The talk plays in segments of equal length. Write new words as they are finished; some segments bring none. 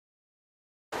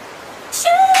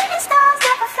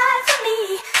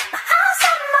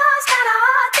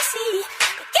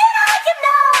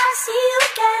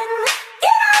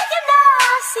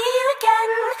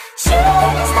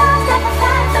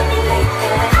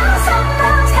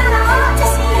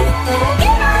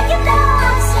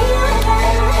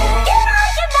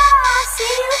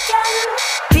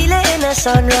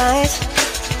sunrise,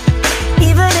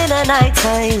 even in the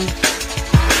nighttime.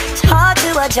 It's hard to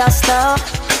adjust now,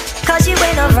 cause you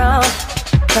ain't around,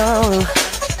 no.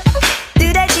 Do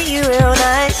they treat you real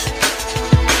nice?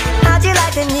 How'd you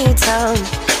like the new town?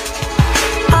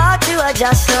 Hard to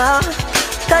adjust now,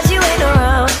 cause you ain't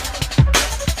around,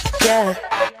 yeah.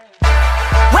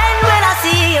 When will I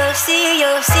see you, see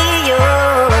you, see you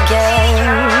again?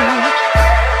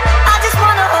 I just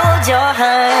wanna hold your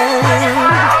hand,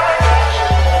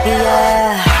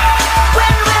 yeah.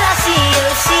 When will I see you,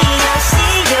 see you,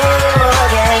 see you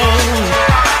again?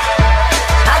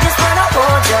 I just wanna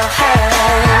hold your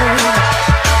hand.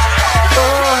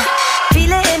 Oh,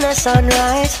 feel it in the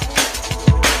sunrise,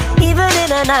 even in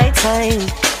the nighttime.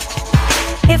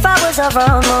 If I was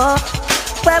around more,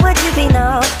 where would you be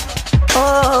now?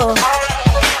 Oh,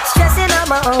 stressing out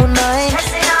my own mind,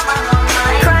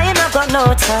 crying I've got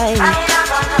no time.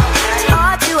 It's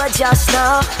hard to adjust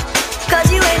now,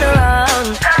 cause you ain't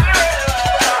around,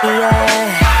 yeah.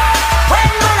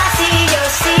 When will I see you,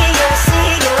 see you,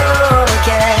 see you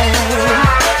again?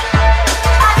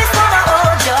 I just wanna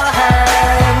hold your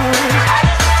hand,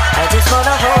 I just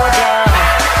wanna hold you.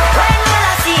 When will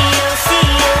I see you, see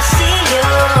you, see you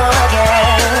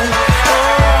again?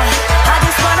 Oh, I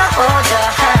just wanna hold your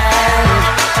hand.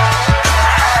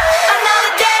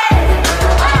 Another day,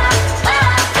 another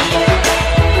day,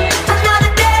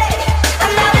 another day,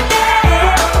 another day,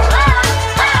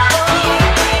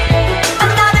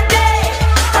 another day, another day,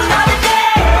 another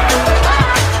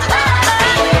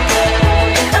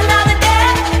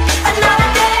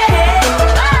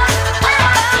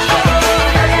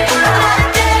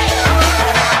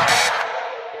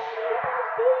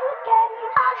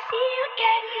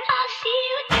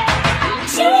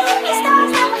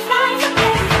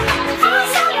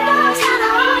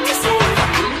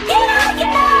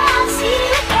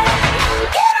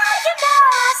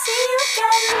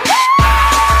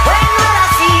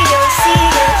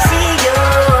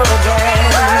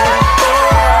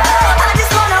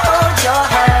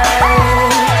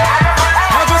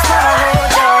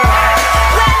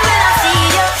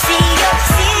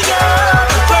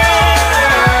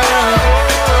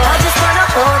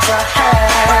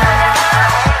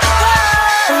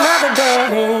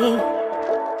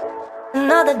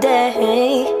another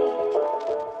day,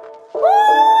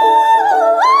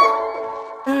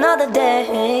 another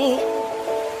day.